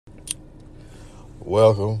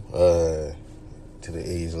Welcome to the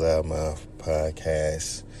Iggy's Loudmouth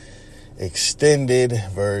podcast extended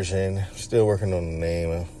version. Still working on the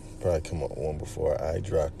name. I'll probably come up with one before I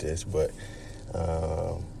drop this, but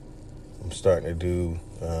I'm starting to do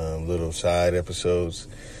little side episodes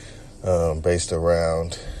based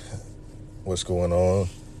around what's going on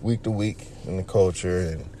week to week in the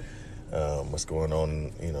culture and what's going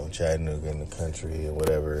on, Chattanooga in the country and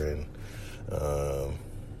whatever. And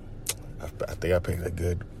I think I picked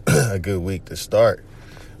a good week to start.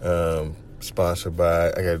 Sponsored by,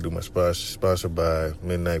 I got to do my sponsored by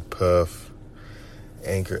Midnight Puff,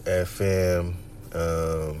 Anchor FM.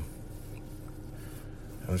 I'm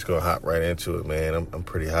just gonna hop right into it, man. I'm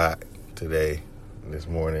pretty hot today, this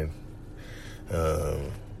morning. I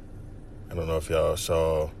don't know if y'all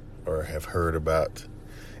saw or have heard about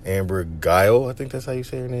Amber Guile. I think that's how you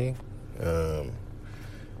say her name.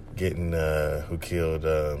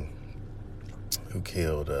 Who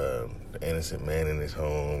killed the innocent man in his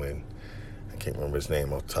home, and I can't remember his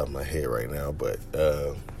name off the top of my head right now, but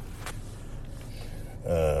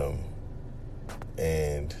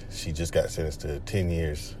and she just got sentenced to 10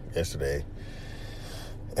 years yesterday.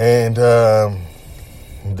 And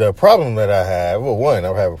the problem that I have,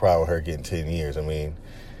 I have a problem with her getting 10 years. I mean,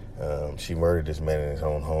 she murdered this man in his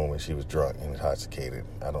own home, and she was drunk and intoxicated.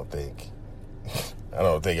 I don't think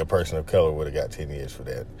a person of color would have got 10 years for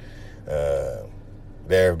that.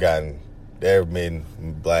 There have been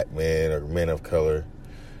black men or men of color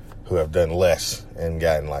who have done less and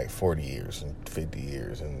gotten like 40 years and 50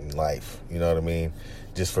 years in life. You know what I mean?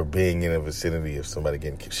 Just for being in the vicinity of somebody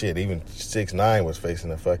getting shit. Even 6ix9ine was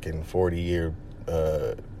facing a fucking 40-year,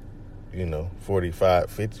 45,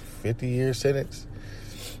 50-year sentence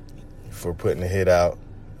for putting a hit out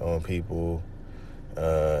on people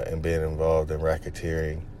and being involved in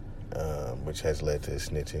racketeering. Which has led to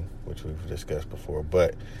snitching, which we've discussed before.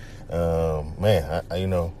 But, the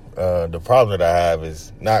problem that I have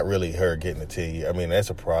is not really her getting a 10 year. I mean, that's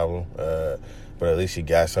a problem. But at least she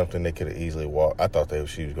got something. They could have easily walked. I thought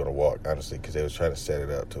she was going to walk, honestly, because they was trying to set it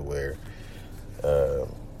up to where,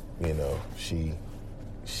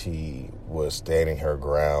 she was standing her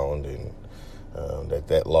ground and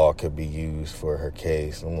that law could be used for her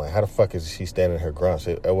case. And I'm like, how the fuck is she standing her ground?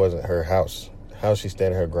 So it wasn't her house. How's she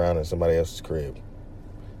standing her ground in somebody else's crib?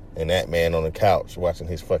 And that man on the couch watching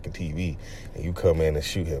his fucking TV, and you come in and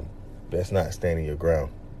shoot him. That's not standing your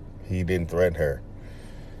ground. He didn't threaten her.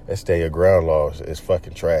 That stay your ground law is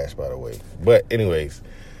fucking trash, by the way. But anyways,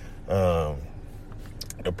 the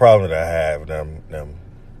problem that I have, and I'm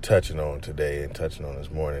touching on today and touching on this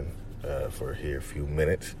morning for here a few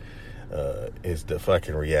minutes, is the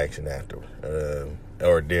fucking reaction after,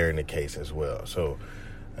 or during the case as well. So,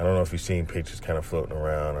 I don't know if you've seen pictures kind of floating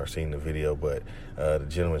around or seen the video, but the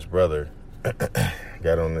gentleman's brother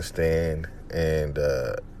got on the stand and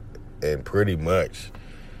pretty much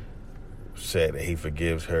said that he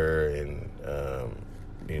forgives her and,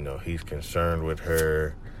 he's concerned with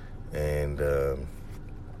her and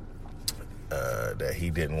that he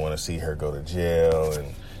didn't want to see her go to jail and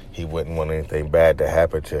he wouldn't want anything bad to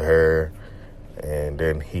happen to her. And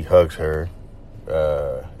then he hugs her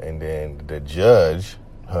and then the judge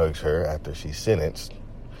hugs her after she's sentenced,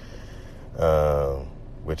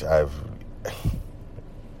 which I've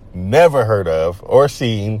never heard of or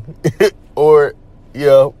seen, or,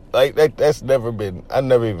 that's never been, I've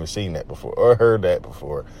never even seen that before or heard that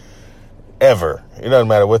before, ever. It doesn't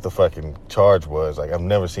matter what the fucking charge was. Like, I've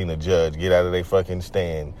never seen a judge get out of their fucking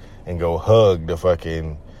stand and go hug the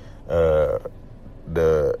fucking,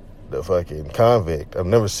 the fucking convict. I've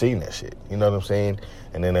never seen that shit. You know what I'm saying?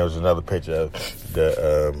 And then there was another picture of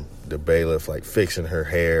the bailiff like fixing her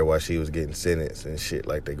hair while she was getting sentenced and shit.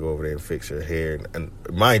 Like, they go over there and fix her hair. And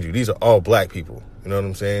mind you, these are all black people. You know what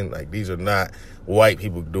I'm saying? Like, these are not white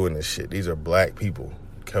people doing this shit. These are black people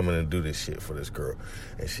coming to do this shit for this girl.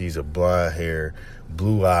 And she's a blonde hair,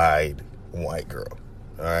 blue-eyed white girl.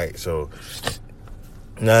 All right? So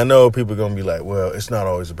now I know people are going to be like, well, it's not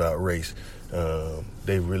always about race.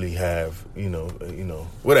 They really have,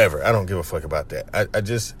 whatever. I don't give a fuck about that. I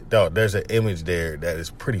just thought there's an image there that is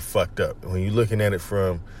pretty fucked up. When you're looking at it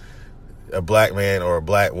from a black man or a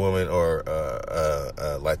black woman or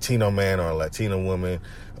a Latino man or a Latina woman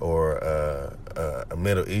or a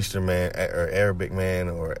Middle Eastern man or Arabic man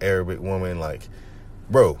or Arabic woman, like,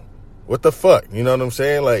 bro, what the fuck? You know what I'm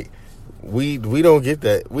saying? Like, we don't get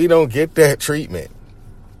that. We don't get that treatment.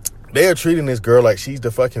 They are treating this girl like she's the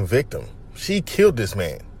fucking victim. She killed this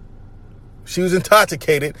man. She was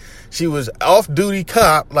intoxicated. She was off-duty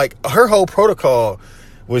cop. Like, her whole protocol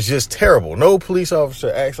was just terrible. No police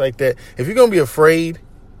officer acts like that. If you're going to be afraid,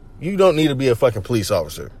 You don't need to be a fucking police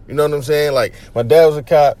officer. You know what I'm saying? Like, my dad was a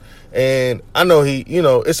cop, and I know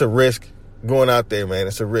it's a risk going out there, man.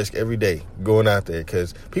 It's a risk every day going out there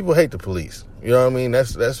because people hate the police. You know what I mean?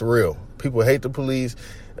 That's real. People hate the police.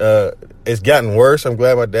 It's gotten worse. I'm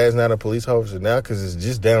glad my dad's not a police officer now because it's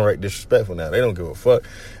just downright disrespectful now. They don't give a fuck.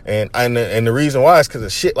 And the reason why is because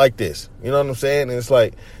of shit like this. You know what I'm saying? And it's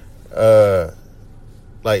like, bro,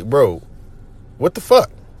 what the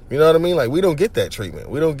fuck? You know what I mean? Like, we don't get that treatment.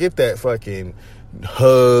 We don't get that fucking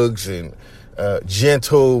hugs and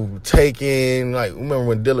gentle taking. Like, remember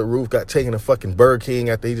when Dylan Roof got taken to fucking Burger King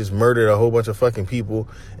after he just murdered a whole bunch of fucking people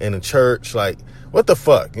in a church? Like, what the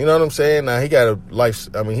fuck? You know what I'm saying? Now, he got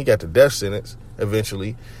the death sentence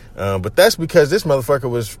eventually. But that's because this motherfucker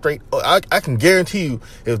was straight. I can guarantee you,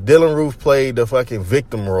 if Dylan Roof played the fucking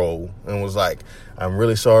victim role and was like, I'm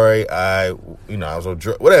really sorry, I was on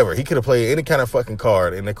drugs, whatever. He could have played any kind of fucking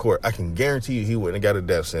card in the court. I can guarantee you he wouldn't have got a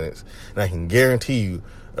death sentence. And I can guarantee you,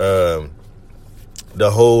 the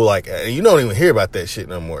whole, like, you don't even hear about that shit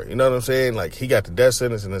no more. You know what I'm saying? Like, he got the death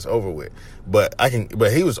sentence and it's over with. But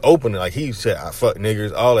he was open, like, he said, I fuck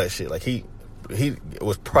niggers, all that shit. Like, he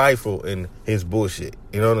was prideful in his bullshit.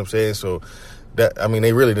 You know what I'm saying? So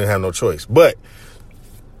they really didn't have no choice. But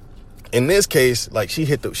in this case, like, she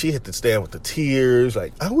hit the stand with the tears.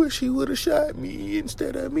 Like, I wish he would have shot me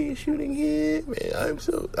instead of me shooting him. Man, I'm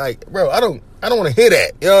so, like, bro, I don't want to hear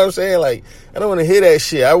that. You know what I'm saying? Like, I don't want to hear that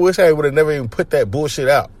shit. I wish I would have never even put that bullshit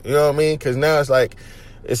out. You know what I mean? Because now it's like,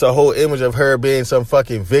 it's a whole image of her being some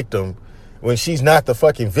fucking victim when she's not the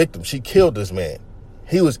fucking victim. She killed this man.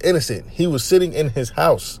 He was innocent. He was sitting in his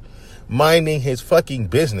house, minding his fucking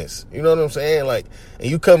business. You know what I'm saying? Like, and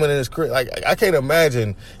you coming in his crib. Like, I can't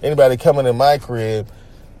imagine anybody coming in my crib.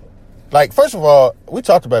 Like, first of all, we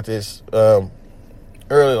talked about this earlier.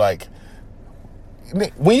 Like,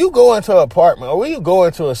 when you go into an apartment or when you go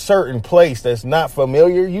into a certain place that's not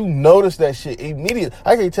familiar, you notice that shit immediately.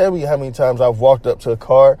 I can't tell you how many times I've walked up to a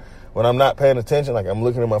car when I'm not paying attention. Like, I'm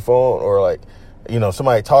looking at my phone or, like,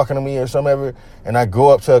 somebody talking to me or something, and I go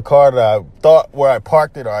up to a car that I thought where I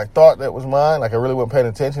parked it or I thought that was mine. Like, I really wasn't paying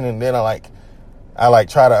attention, and then I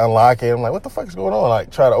try to unlock it. I'm like, what the fuck is going on?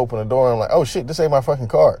 Like, try to open the door, and I'm like, oh shit, this ain't my fucking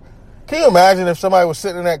car. Can you imagine if somebody was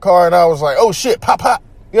sitting in that car and I was like, oh shit, pop, pop?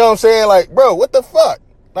 You know what I'm saying? Like, bro, what the fuck?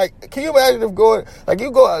 Like, can you imagine if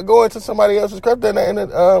you go into somebody else's car? In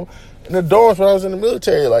the dorms when I was in the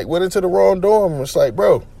military, like, went into the wrong dorm. It's like,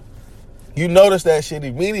 bro, you notice that shit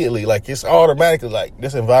immediately. Like, it's automatically like,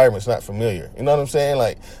 this environment's not familiar. You know what I'm saying?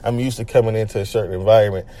 Like, I'm used to coming into a certain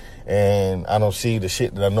environment and I don't see the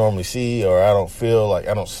shit that I normally see, or I don't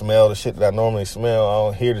smell the shit that I normally smell. I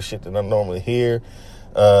don't hear the shit that I normally hear.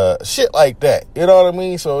 Shit like that. You know what I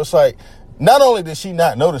mean? So it's like, not only did she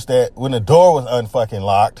not notice that when the door was unfucking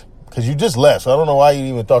locked, because you just left, so I don't know why you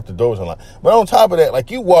even thought the door was unlocked. But on top of that, like,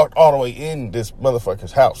 you walked all the way in this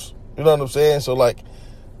motherfucker's house. You know what I'm saying? So, like,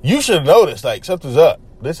 you should have noticed, like, something's up.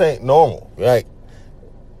 This ain't normal. Like,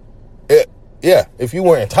 if you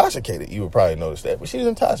weren't intoxicated, you would probably notice that. But she was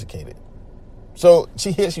intoxicated. So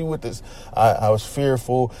she hits you with this, I was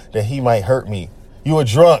fearful that he might hurt me. You were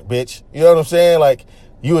drunk, bitch. You know what I'm saying? Like,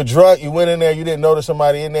 you were drunk, you went in there, you didn't notice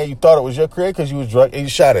somebody in there, you thought it was your crib because you was drunk, and you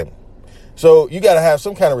shot him. So you got to have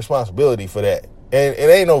some kind of responsibility for that. And it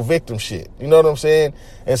ain't no victim shit. You know what I'm saying?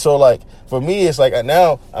 And so, like, for me, it's like,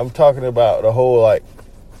 now I'm talking about the whole, like,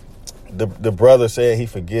 the brother saying he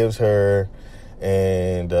forgives her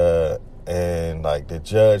and like the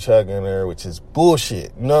judge hugging her, which is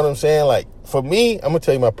bullshit. You know what I'm saying? Like, for me, I'm gonna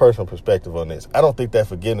tell you my personal perspective on this. I don't think that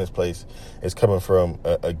forgiveness place is coming from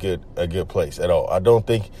a good place at all. I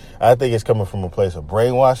think it's coming from a place of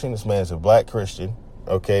brainwashing. This man's a black Christian.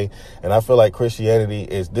 Okay. And I feel like Christianity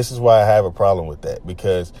this is why I have a problem with that,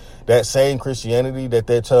 because that same Christianity that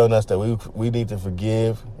they're telling us that we need to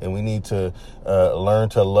forgive and we need to learn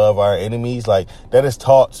to love our enemies, like,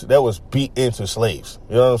 that was beat into slaves.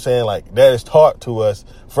 You know what I'm saying? Like, that is taught to us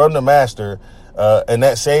from the master. And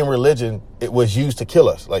that same religion, it was used to kill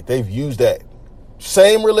us. Like, they've used that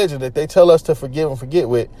same religion that they tell us to forgive and forget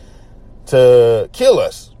with to kill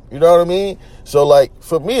us. You know what I mean? So, like,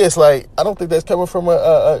 for me, it's like, I don't think that's coming from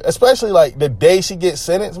especially, like, the day she gets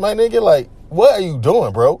sentenced, my nigga. Like, what are you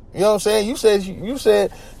doing, bro? You know what I'm saying? You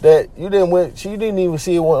said that you didn't want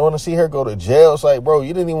to see her go to jail. It's like, bro,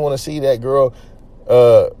 you didn't even want to see that girl,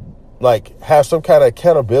 like, have some kind of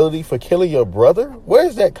accountability for killing your brother. Where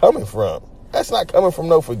is that coming from? That's not coming from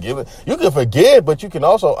no forgiving. You can forgive, but you can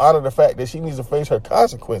also honor the fact that she needs to face her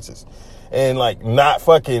consequences and, like, not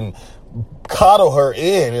fucking coddle her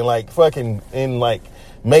in and, like, fucking, and, like,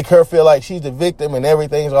 make her feel like she's the victim and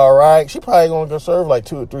everything's all right. She probably gonna go serve like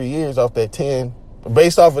 2 or 3 years off that 10.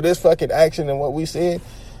 based off of this fucking action and what we said,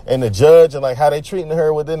 and the judge and like how they treating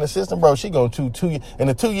her within the system, bro, she gonna do 2 years. In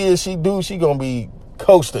the 2 years she gonna be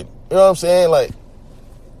coasting. You know what I'm saying? Like,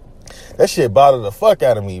 that shit bothered the fuck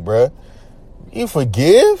out of me, bro. You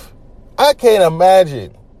forgive? I can't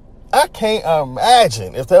imagine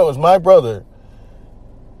if that was my brother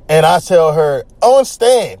and I tell her on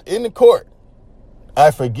stand in the court,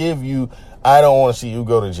 I forgive you. I don't want to see you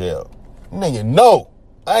go to jail. Nigga, no.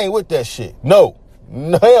 I ain't with that shit. No.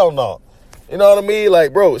 Hell no. You know what I mean?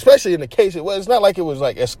 Like, bro, especially in the case, it's not like it was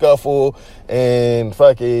like a scuffle and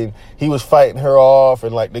fucking he was fighting her off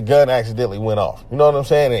and like the gun accidentally went off. You know what I'm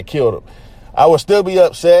saying? And it killed him. I would still be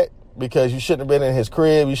upset because you shouldn't have been in his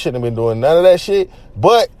crib. You shouldn't have been doing none of that shit.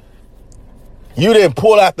 But you didn't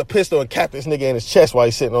pull out the pistol and cap this nigga in his chest while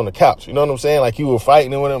he's sitting on the couch. You know what I'm saying? Like, you were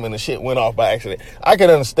fighting with him and the shit went off by accident. I can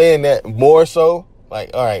understand that more so.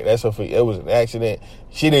 Like, all right, it was an accident.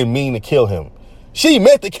 She didn't mean to kill him. She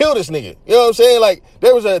meant to kill this nigga. You know what I'm saying? Like,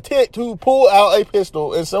 there was an attempt to pull out a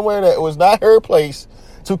pistol in somewhere that was not her place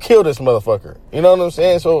to kill this motherfucker. You know what I'm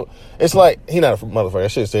saying? So it's like, he not a motherfucker. I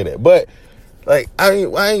shouldn't say that. But like, I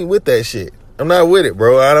ain't with that shit. I'm not with it,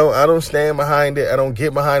 bro. I don't stand behind it. I don't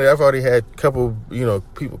get behind it. I've already had a couple,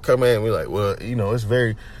 people come in and be like, well, it's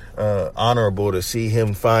very honorable to see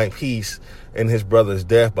him find peace in his brother's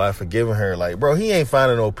death by forgiving her. Like, bro, he ain't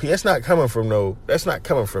finding no peace. That's not coming from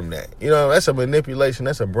that. That's a manipulation.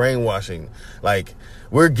 That's a brainwashing. Like,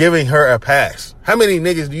 we're giving her a pass. How many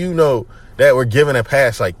niggas do you know that were given a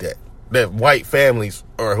pass like that? That white families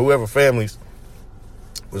or whoever families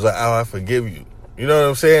was like, oh, I forgive you. You know what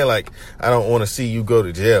I'm saying? Like, I don't want to see you go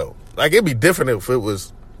to jail. Like, it'd be different if it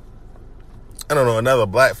was, I don't know, another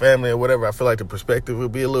black family or whatever. I feel like the perspective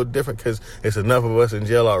would be a little different because it's enough of us in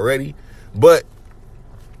jail already. But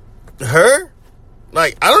her,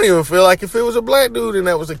 like, I don't even feel like if it was a black dude and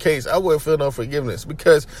that was the case, I wouldn't feel no forgiveness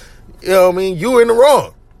because, you know what I mean? You were in the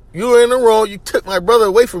wrong. You took my brother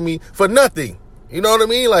away from me for nothing. You know what I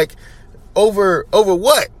mean? Like, over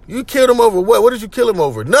what? You killed him over what? What did you kill him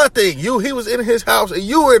over? Nothing. He was in his house and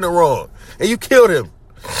you were in the wrong and you killed him.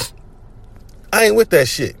 I ain't with that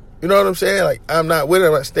shit. You know what I'm saying? Like, I'm not with it.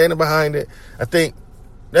 I'm not standing behind it. I think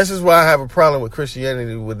this is why I have a problem with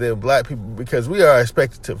Christianity within black people, because we are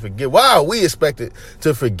expected to forgive. Why are we expected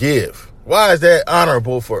to forgive? Why is that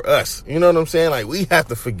honorable for us? You know what I'm saying? Like, we have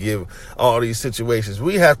to forgive all these situations.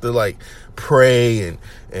 We have to, like, pray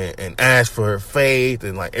and ask for faith,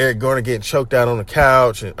 and like Eric Garner getting choked out on the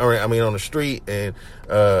couch on the street, and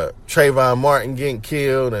Trayvon Martin getting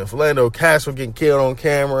killed, and Philando Castile getting killed on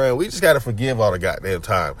camera, and we just got to forgive all the goddamn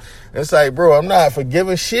time. And it's like, bro, I'm not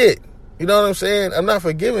forgiving shit. You know what I'm saying? I'm not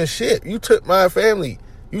forgiving shit. You took my family.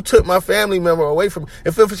 You took my family member away from me.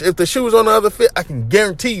 If the shoe was on the other foot, I can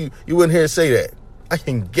guarantee you wouldn't hear her say that. I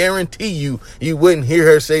can guarantee you wouldn't hear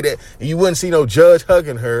her say that. And you wouldn't see no judge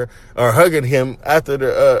hugging her or hugging him after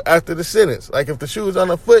the sentence. Like, if the shoe was on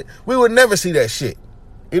her foot, we would never see that shit.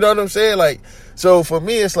 You know what I'm saying? Like, so for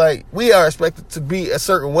me, it's like, we are expected to be a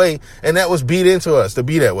certain way, and that was beat into us to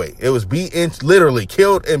be that way. It was literally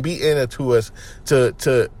killed and beat into us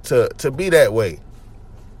to be that way.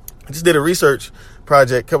 I just did a research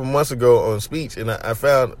project a couple months ago on speech, and I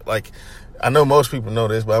found, like, I know most people know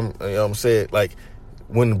this, but I'm saying, like,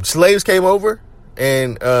 when slaves came over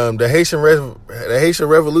and the Haitian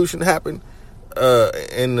Revolution happened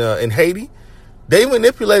in Haiti, they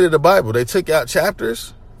manipulated the Bible. They took out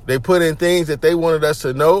chapters. They put in things that they wanted us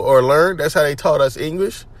to know or learn. That's how they taught us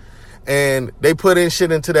English. And they put in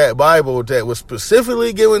shit into that Bible that was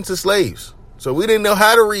specifically given to slaves. So we didn't know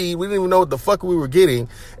how to read. We didn't even know what the fuck we were getting.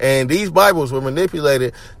 And these Bibles were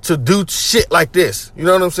manipulated to do shit like this. You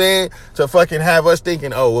know what I'm saying? To fucking have us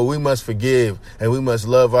thinking, oh, well, we must forgive and we must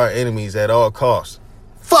love our enemies at all costs.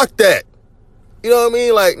 Fuck that. You know what I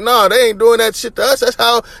mean? Like, no, they ain't doing that shit to us. That's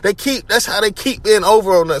how they keep being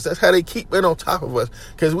over on us. That's how they keep being on top of us.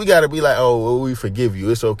 Because we got to be like, oh, well, we forgive you.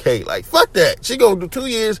 It's okay. Like, fuck that. She going to do 2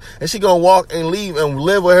 years and she going to walk and leave and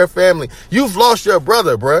live with her family. You've lost your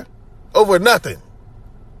brother, bruh. Over nothing.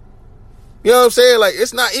 You know what I'm saying? Like,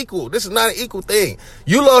 it's not equal. This is not an equal thing.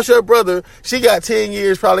 You lost your brother. She got 10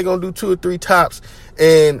 years, probably going to do 2 or 3 tops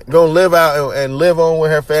and going to live out and live on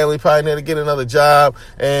with her family, probably need to get another job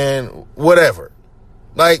and whatever.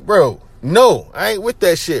 Like, bro, no, I ain't with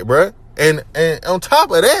that shit, bro. And on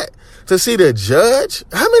top of that, to see the judge,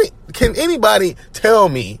 can anybody tell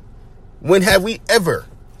me, when have we ever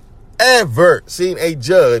seen a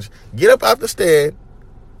judge get up out the stand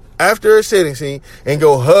after a sentencing and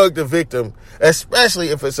go hug the victim, especially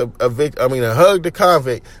if it's hug the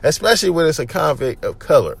convict, especially when it's a convict of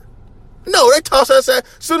color? No, they toss us out.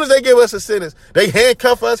 As soon as they give us a sentence, they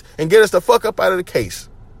handcuff us and get us the fuck up out of the case.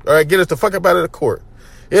 All right, get us the fuck up out of the court.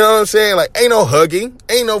 You know what I'm saying? Like, ain't no hugging.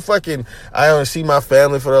 Ain't no fucking, I only see my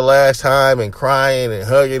family for the last time and crying and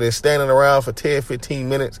hugging and standing around for 10, 15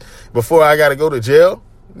 minutes before I got to go to jail.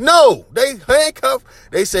 No, they handcuff.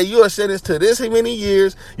 They say you are sentenced to this many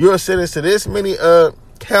years. You are sentenced to this many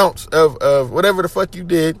counts of whatever the fuck you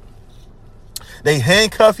did. They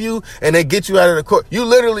handcuff you and they get you out of the court. You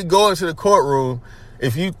literally go into the courtroom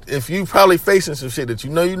if you probably facing some shit that you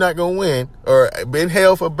know you're not gonna win or been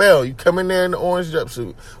held for bail. You come in there in the orange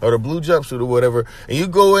jumpsuit or the blue jumpsuit or whatever, and you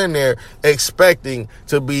go in there expecting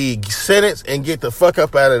to be sentenced and get the fuck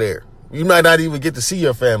up out of there. You might not even get to see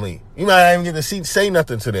your family. You might not even get to say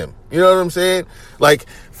nothing to them. You know what I'm saying? Like,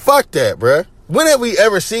 fuck that, bruh. When have we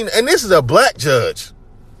ever seen? And this is a black judge.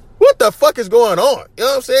 What the fuck is going on? You know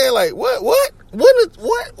what I'm saying? Like, what?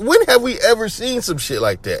 When have we ever seen some shit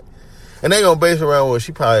like that? And they gonna base around, well,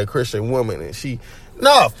 she probably a Christian woman and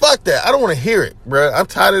no, fuck that. I don't want to hear it, bruh. I'm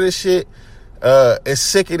tired of this shit. It's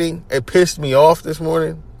sickening. It pissed me off this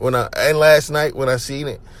morning and last night when I seen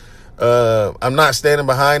it. I'm not standing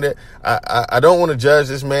behind it. I don't want to judge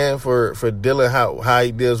this man for dealing how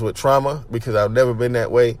he deals with trauma because I've never been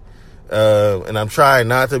that way. And I'm trying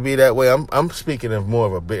not to be that way. I'm speaking of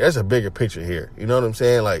more of there's a bigger picture here. You know what I'm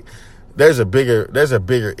saying? Like, there's a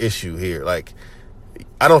bigger issue here. Like,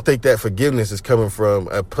 I don't think that forgiveness is coming from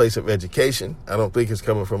a place of education. I don't think it's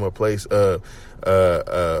coming from a place of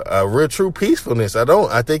a real true peacefulness.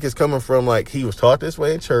 I think it's coming from, like, he was taught this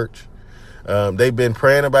way in church. They've been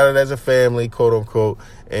praying about it as a family, quote unquote,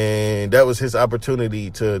 and that was his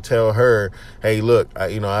opportunity to tell her, hey, look,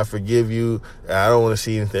 I forgive you. I don't want to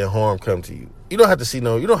see anything harm come to you. You don't have to see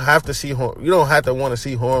harm. You don't have to want to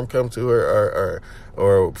see harm come to her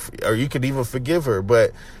or you could even forgive her.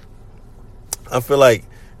 But I feel like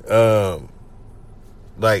that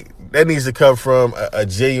needs to come from a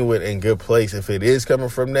genuine and good place. If it is coming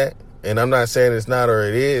from that, and I'm not saying it's not or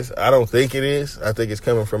it is, I don't think it is. I think it's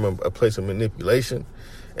coming from a place of manipulation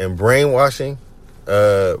and brainwashing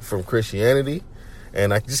from Christianity.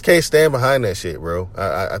 And I just can't stand behind that shit, bro.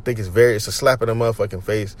 I think it's a slap in the motherfucking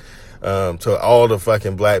face to all the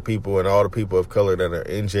fucking black people and all the people of color that are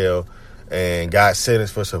in jail and got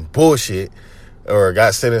sentenced for some bullshit or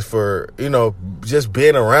got sentenced for, just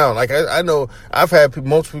being around. Like, I know I've had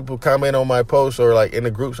most people comment on my posts or, like, in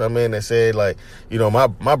the groups I'm in that said, like,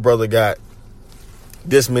 my brother got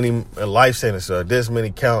this many life sentences or this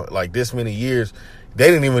many this many years. They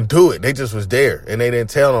didn't even do it. They just was there and they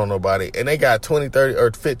didn't tell on nobody. And they got 20, 30 or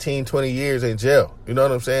 15, 20 years in jail. You know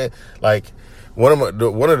what I'm saying? Like, one of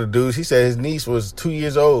the dudes, he said his niece was 2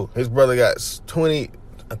 years old. His brother got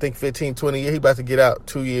 15, 20 years. He about to get out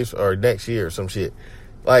 2 years or next year or some shit.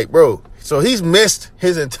 Like, bro, so he's missed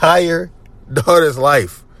his entire daughter's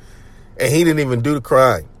life and he didn't even do the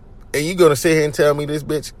crime. And you gonna sit here and tell me this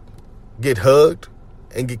bitch get hugged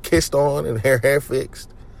and get kissed on and her hair fixed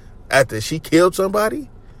after she killed somebody?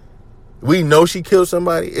 We know she killed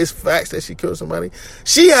somebody. It's facts that she killed somebody.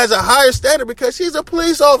 She has a higher standard because she's a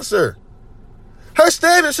police officer. Her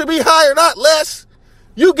standard should be higher, not less.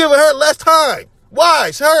 You giving her less time.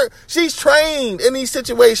 Why? She's trained in these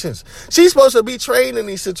situations. She's supposed to be trained in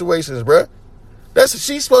these situations, bruh.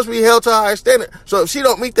 She's supposed to be held to a higher standard. So if she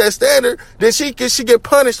don't meet that standard, then she get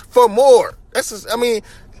punished for more.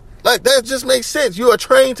 That just makes sense. You are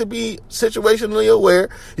trained to be situationally aware.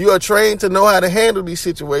 You are trained to know how to handle these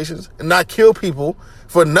situations and not kill people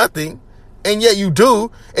for nothing. And yet you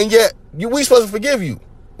do. And yet we supposed to forgive you.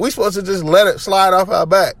 We supposed to just let it slide off our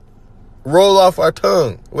back. Roll off our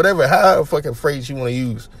tongue, whatever, however fucking phrase you want to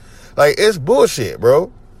use. Like, it's bullshit,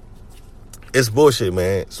 bro. It's bullshit,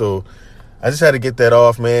 man. So I just had to get that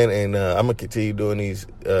off, man. And I'm gonna continue doing these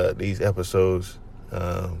episodes.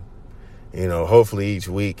 Hopefully each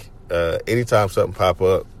week. Anytime something pop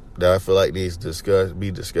up that I feel like needs to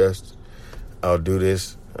be discussed, I'll do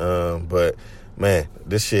this. But man,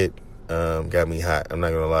 this shit got me hot. I'm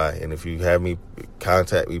not gonna lie. And if you have me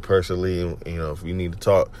contact me personally, and if you need to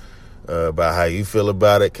talk about how you feel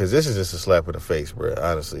about it, because this is just a slap in the face, bro.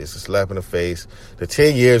 Honestly, it's a slap in the face. The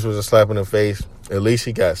 10 years was a slap in the face. At least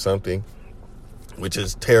he got something, which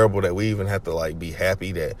is terrible that we even have to be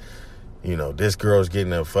happy that this girl's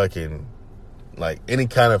getting a fucking any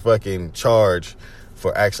kind of fucking charge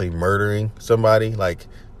for actually murdering somebody.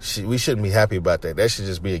 We shouldn't be happy about that. That should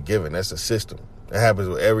just be a given. That's a system. That happens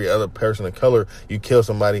with every other person of color. You kill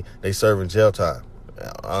somebody, they serving jail time.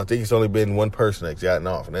 I think it's only been one person that's gotten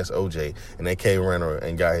off, and that's OJ, and they came around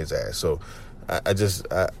and got his ass. So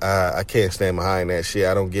I can't stand behind that shit.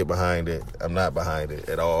 I don't get behind it. I'm not behind it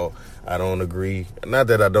at all. I don't agree. Not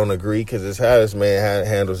that I don't agree, because it's how this man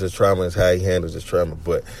handles his trauma. It's how he handles his trauma.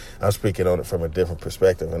 But I'm speaking on it from a different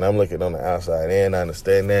perspective, and I'm looking on the outside, and I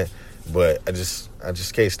understand that. But I just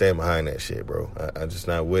can't stand behind that shit, bro. I'm just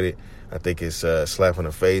not with it. I think it's a slap in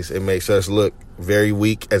the face. It makes us look very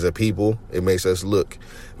weak as a people. It makes us look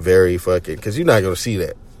very fucking, because you're not going to see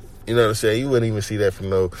that. You know what I'm saying? You wouldn't even see that from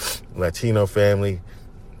no Latino family.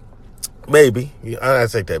 Maybe. I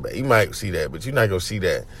take that back. You might see that, but you're not going to see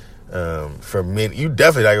that from men. You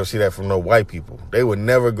definitely not going to see that from no white people. They would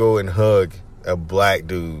never go and hug a black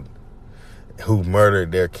dude who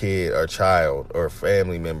murdered their kid or child or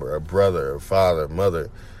family member or brother or father,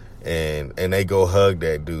 mother, and they go hug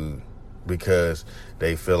that dude because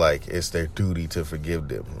they feel like it's their duty to forgive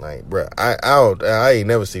them. Like, bruh, I ain't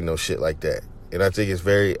never seen no shit like that. And I think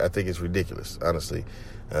it's ridiculous, honestly.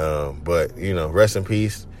 But, you know, rest in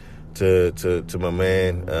peace to my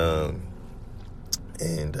man.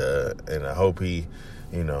 And I hope he,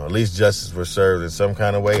 you know, at least justice was served in some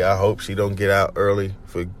kind of way. I hope she don't get out early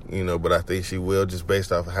but I think she will, just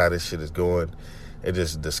based off of how this shit is going. It's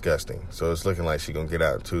just disgusting. So it's looking like she's going to get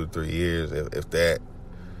out in 2 to 3 years, if that.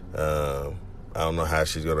 I don't know how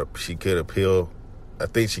she could appeal. I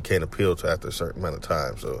think she can't appeal to after a certain amount of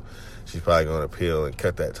time. So she's probably going to appeal and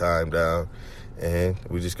cut that time down. And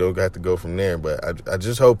we just got to go from there. But I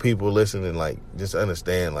just hope people listen and, like, just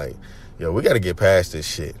understand, like, yo, we got to get past this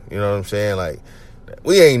shit. You know what I'm saying? Like,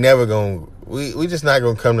 we ain't never going to, we just not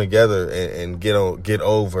going to come together and get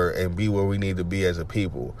over and be where we need to be as a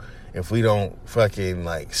people if we don't fucking,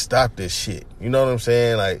 like, stop this shit. You know what I'm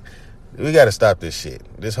saying? Like, we got to stop this shit.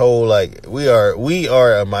 This whole, like, we are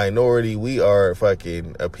a minority. We are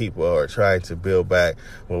fucking a people who are trying to build back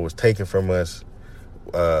what was taken from us,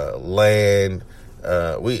 land.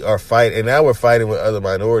 We are fighting, and now we're fighting with other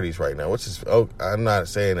minorities right now, which is, I'm not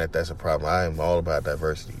saying that that's a problem. I am all about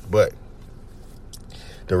diversity. But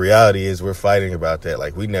the reality is we're fighting about that.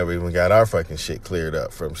 Like, we never even got our fucking shit cleared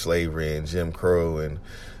up from slavery and Jim Crow and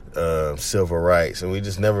civil rights, and we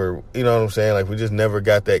just never, you know what I'm saying? Like, we just never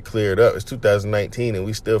got that cleared up. It's 2019, and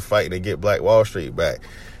we still fighting to get Black Wall Street back.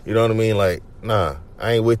 You know what I mean? Like, nah,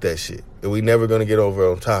 I ain't with that shit. And we never gonna get over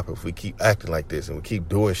on top if we keep acting like this and we keep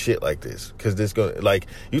doing shit like this. Because this gonna, like,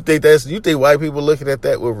 you think white people looking at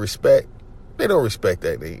that with respect? They don't respect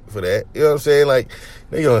that nigga for that. You know what I'm saying? Like,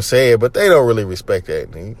 they gonna say it, but they don't really respect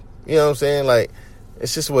that nigga. You know what I'm saying? Like,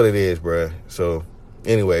 it's just what it is, bruh. So,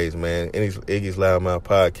 anyways, man, Iggy's Loudmouth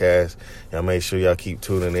podcast. Y'all make sure y'all keep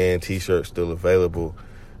tuning in. T-shirts still available.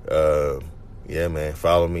 Yeah, man,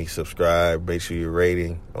 follow me, subscribe. Make sure you're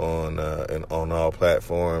rating on all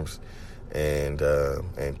platforms, and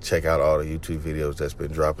check out all the YouTube videos that's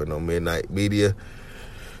been dropping on Midnight Media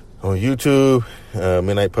on YouTube,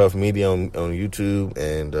 Midnight Puff Media on YouTube,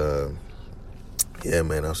 and yeah,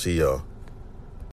 man, I'll see y'all.